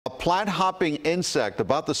plant-hopping insect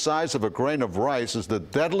about the size of a grain of rice is the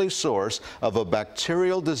deadly source of a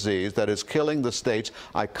bacterial disease that is killing the state's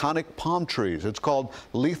iconic palm trees. It's called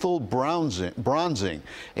lethal bronzing.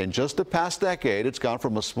 In just the past decade, it's gone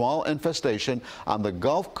from a small infestation on the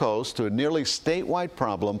Gulf Coast to a nearly statewide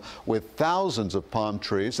problem with thousands of palm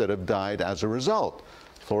trees that have died as a result.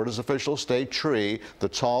 Florida's official state tree, the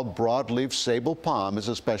tall broadleaf sable palm, is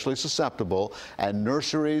especially susceptible, and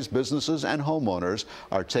nurseries, businesses, and homeowners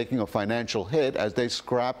are taking a financial hit as they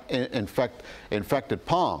scrap infected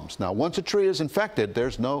palms. Now, once a tree is infected,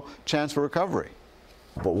 there's no chance for recovery.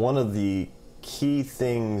 But one of the key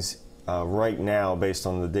things right now, based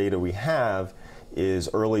on the data we have, is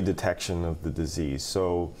early detection of the disease.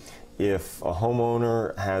 So if a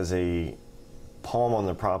homeowner has a palm on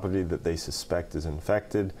their property that they suspect is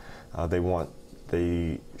infected,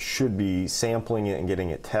 they should be sampling it and getting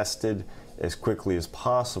it tested as quickly as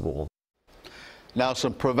possible. Now,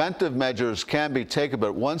 some preventive measures can be taken,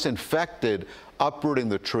 but once infected, uprooting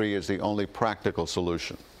the tree is the only practical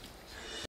solution.